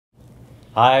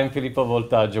I'm Filippo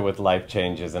Voltaggio with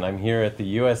LIFEChanges, and I'm here at the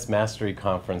U.S. Mastery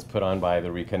Conference put on by the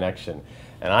Reconnection.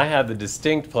 And I have the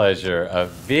distinct pleasure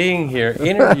of being here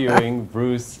interviewing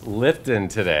Bruce Lipton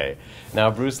today.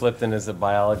 Now, Bruce Lipton is a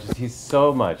biologist. He's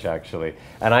so much, actually.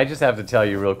 And I just have to tell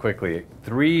you real quickly,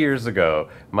 3 years ago,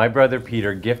 my brother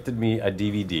Peter gifted me a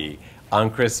DVD on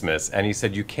Christmas, and he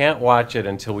said, you can't watch it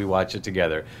until we watch it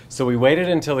together. So we waited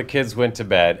until the kids went to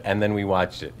bed, and then we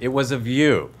watched it. It was of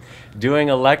you doing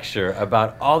a lecture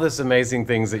about all this amazing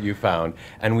things that you found,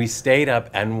 and we stayed up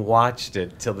and watched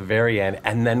it till the very end,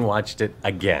 and then watched it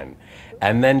again,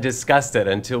 and then discussed it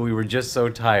until we were just so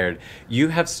tired. You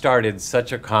have started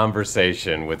such a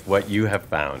conversation with what you have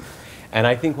found. And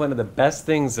I think one of the best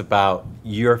things about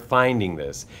your finding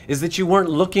this is that you weren't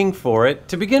looking for it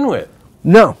to begin with.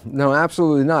 No,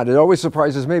 absolutely not. It always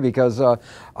surprises me because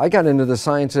I got into the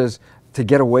sciences to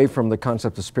get away from the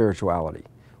concept of spirituality.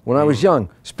 When I was young,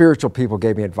 spiritual people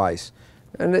gave me advice.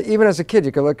 And even as a kid,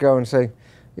 you could look out and say,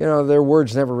 you know, their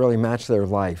words never really matched their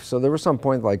life. So there was some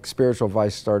point like spiritual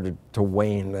advice started to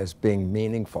wane as being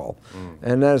meaningful.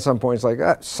 And then at some point it's like,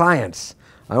 science,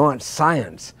 I want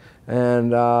science.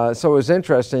 And so it was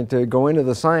interesting to go into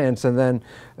the science and then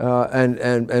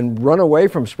and run away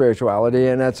from spirituality,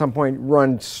 and at some point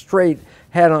run straight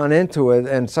head on into it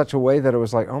in such a way that it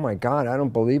was like, oh my God, I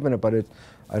don't believe in it, but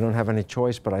I don't have any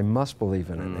choice, but I must believe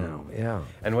in it now. Yeah.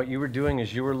 And what you were doing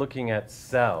is you were looking at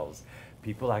cells.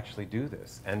 People actually do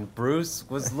this, and Bruce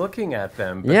was looking at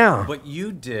them. But yeah. What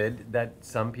you did that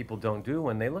some people don't do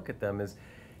when they look at them is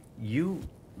you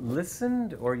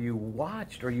listened, or you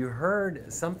watched, or you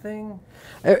heard something?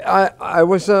 I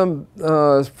was,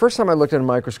 first time I looked at a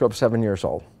microscope, 7 years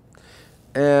old.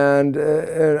 And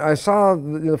I saw,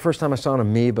 the first time I saw an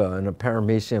amoeba and a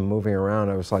paramecium moving around,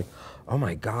 I was like, oh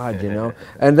my God, you know.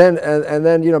 and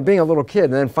then, you know, being a little kid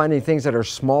and then finding things that are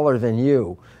smaller than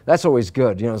you, that's always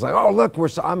good. You know, it's like, oh look,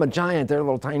 I'm a giant, they're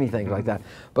little tiny things like that.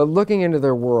 But looking into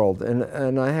their world,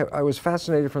 and I was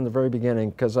fascinated from the very beginning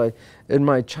because in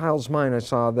my child's mind I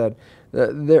saw that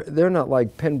they're not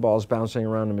like pinballs bouncing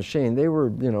around a machine. They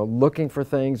were, you know, looking for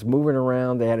things, moving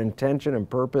around. They had intention and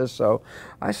purpose. So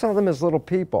I saw them as little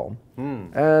people.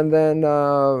 And then,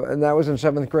 and that was in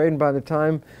 7th grade. And by the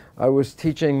time I was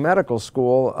teaching medical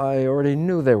school, I already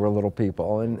knew they were little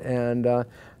people, and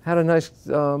had a nice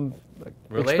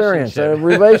experience, a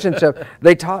relationship.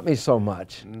 They taught me so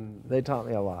much. They taught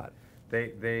me a lot.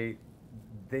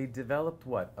 They developed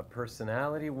what? A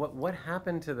personality? What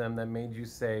happened to them that made you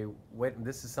say, wait,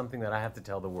 this is something that I have to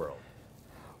tell the world?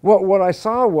 Well, what I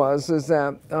saw is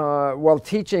that while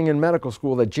teaching in medical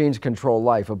school that genes control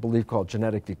life, a belief called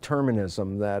genetic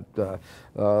determinism, that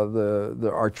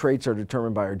our traits are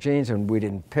determined by our genes and we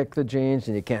didn't pick the genes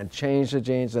and you can't change the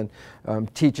genes, and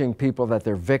teaching people that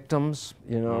they're victims,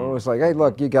 you know, it was like, hey,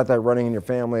 look, you got that running in your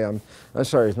family, I'm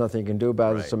sorry, there's nothing you can do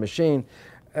about it, it's a machine.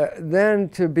 Then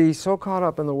to be so caught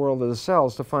up in the world of the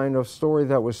cells, to find a story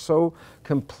that was so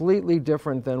completely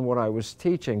different than what I was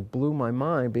teaching blew my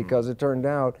mind, because it turned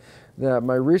out that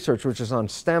my research, which is on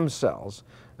stem cells,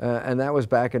 and that was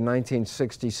back in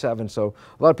 1967, so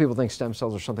a lot of people think stem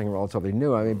cells are something relatively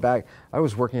new. I mean, I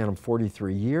was working on them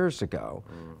 43 years ago,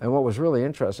 and what was really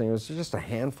interesting was just a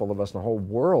handful of us in the whole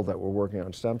world that were working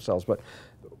on stem cells, but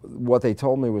what they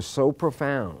told me was so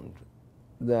profound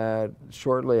that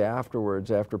shortly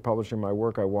afterwards, after publishing my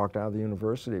work, I walked out of the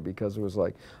university because it was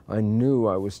like I knew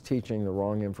I was teaching the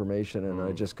wrong information and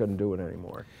I just couldn't do it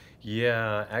anymore.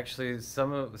 Yeah, actually,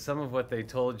 some of what they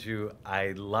told you,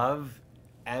 I love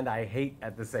and I hate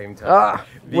at the same time.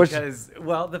 Because,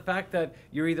 well, the fact that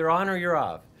you're either on or you're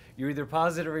off. You're either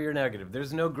positive or you're negative.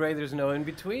 There's no gray, there's no in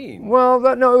between. Well,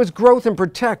 no, it was growth and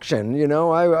protection. You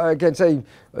know, I can say,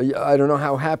 I don't know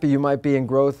how happy you might be in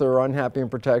growth or unhappy in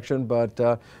protection, but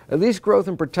at least growth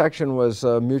and protection was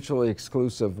a mutually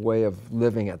exclusive way of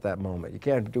living at that moment. You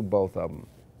can't do both of them.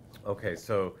 Okay,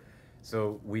 so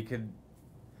we could,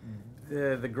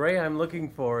 the gray I'm looking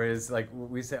for is like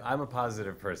we say, I'm a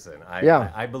positive person.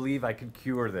 I believe I could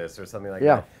cure this or something like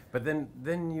that. But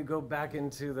then you go back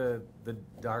into the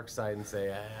dark side and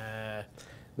say,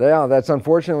 Yeah,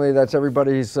 unfortunately that's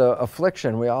everybody's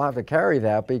affliction. We all have to carry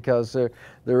that because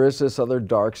there is this other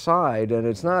dark side,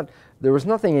 and there was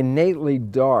nothing innately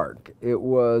dark. It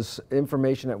was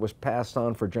information that was passed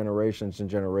on for generations and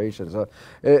generations.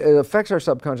 It affects our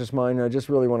subconscious mind, and I just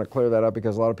really want to clear that up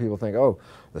because a lot of people think, oh,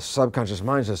 the subconscious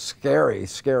mind is a scary,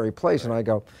 scary place. And I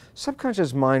go,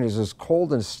 subconscious mind is as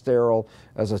cold and sterile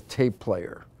as a tape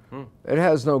player. It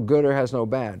has no good or has no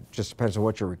bad. Just depends on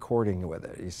what you're recording with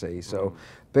it, you see. So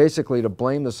basically to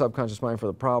blame the subconscious mind for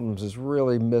the problems is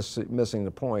really missing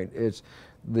the point. It's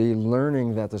the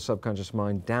learning that the subconscious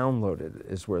mind downloaded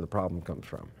is where the problem comes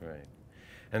from. Right.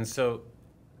 And so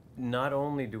not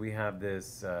only do we have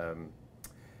this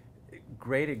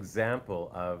great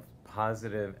example of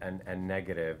positive and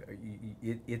negative,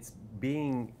 it's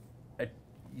being,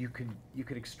 you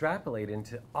could extrapolate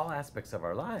into all aspects of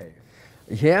our life.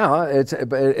 Yeah,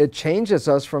 it changes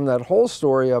us from that whole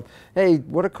story of, hey,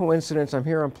 what a coincidence, I'm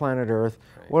here on planet Earth.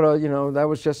 Right. What a, you know, that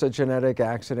was just a genetic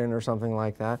accident or something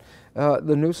like that.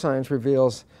 The new science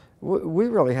reveals we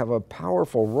really have a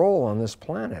powerful role on this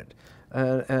planet.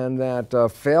 And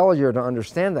that failure to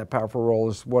understand that powerful role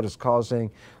is what is causing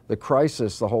the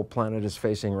crisis the whole planet is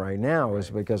facing right now, is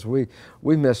because we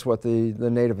miss what the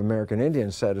Native American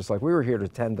Indians said. It's like we were here to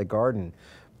tend the garden.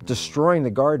 Destroying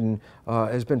the garden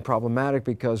has been problematic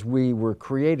because we were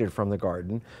created from the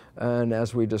garden, and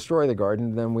as we destroy the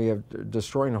garden, then we have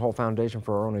destroying the whole foundation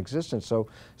for our own existence. So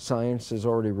science has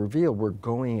already revealed we're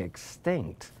going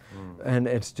extinct, and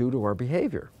it's due to our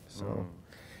behavior. So.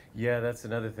 Yeah, that's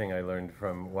another thing I learned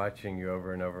from watching you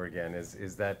over and over again,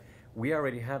 is that we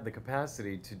already have the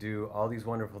capacity to do all these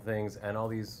wonderful things and all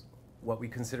these what we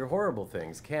consider horrible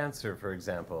things. Cancer, for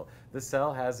example. The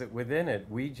cell has it within it.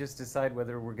 We just decide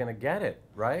whether we're going to get it,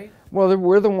 right? Well,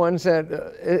 we're the ones that,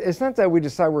 it's not that we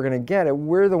decide we're going to get it,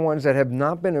 we're the ones that have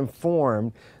not been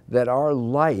informed that our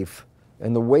life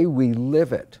and the way we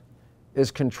live it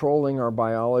is controlling our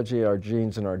biology, our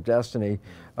genes, and our destiny,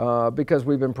 because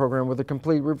we've been programmed with the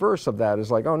complete reverse of that.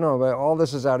 It's like, oh no, all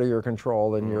this is out of your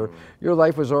control, and your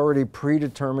life was already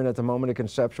predetermined at the moment of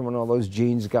conception when all those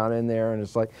genes got in there, and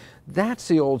it's like, that's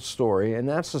the old story, and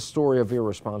that's the story of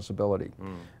irresponsibility.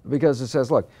 Because it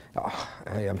says, look,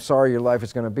 hey, I'm sorry your life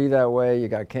is going to be that way, you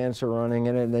got cancer running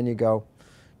in it, and then you go,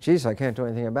 geez, I can't do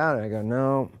anything about it. I go,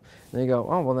 no. And you go,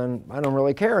 oh, well then I don't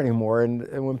really care anymore.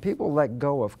 And when people let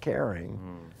go of caring,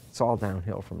 it's all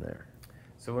downhill from there.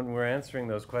 So when we're answering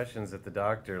those questions at the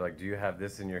doctor, like, do you have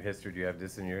this in your history, do you have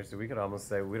this in your history, we could almost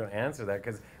say we don't answer that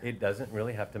because it doesn't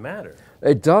really have to matter.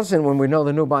 It doesn't when we know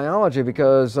the new biology,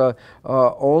 because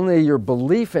only your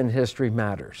belief in history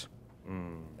matters.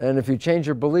 And if you change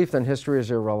your belief, then history is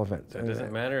irrelevant. So it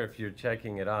doesn't matter if you're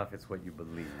checking it off, it's what you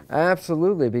believe.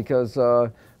 Absolutely, because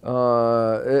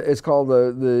it's called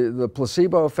the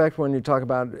placebo effect when you talk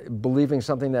about believing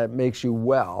something that makes you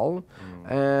well,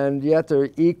 and yet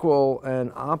their equal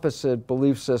and opposite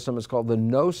belief system is called the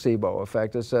nocebo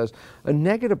effect. It says a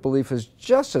negative belief is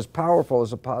just as powerful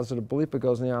as a positive belief, but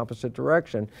goes in the opposite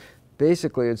direction.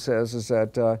 Basically, it says is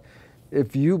that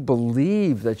if you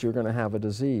believe that you're going to have a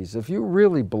disease, if you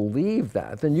really believe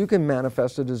that, then you can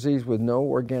manifest a disease with no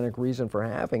organic reason for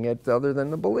having it other than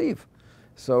the belief.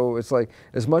 So it's like,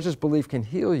 as much as belief can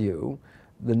heal you,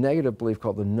 the negative belief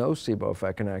called the nocebo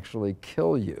effect can actually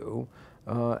kill you.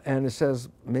 And it says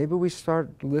maybe we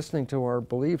start listening to our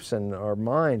beliefs and our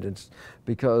mind,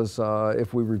 because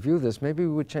if we review this, maybe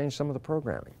we would change some of the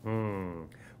programming.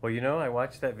 Well, you know, I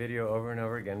watched that video over and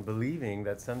over again, believing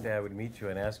that someday I would meet you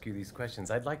and ask you these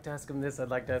questions. I'd like to ask him this, I'd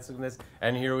like to ask him this,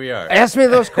 and here we are. Ask me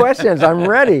those questions. I'm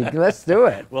ready. Let's do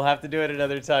it. We'll have to do it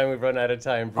another time. We've run out of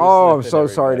time. Bruce I'm Lipton, so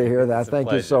sorry to hear that. It's a Thank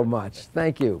you pleasure. so much.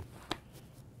 Thank you.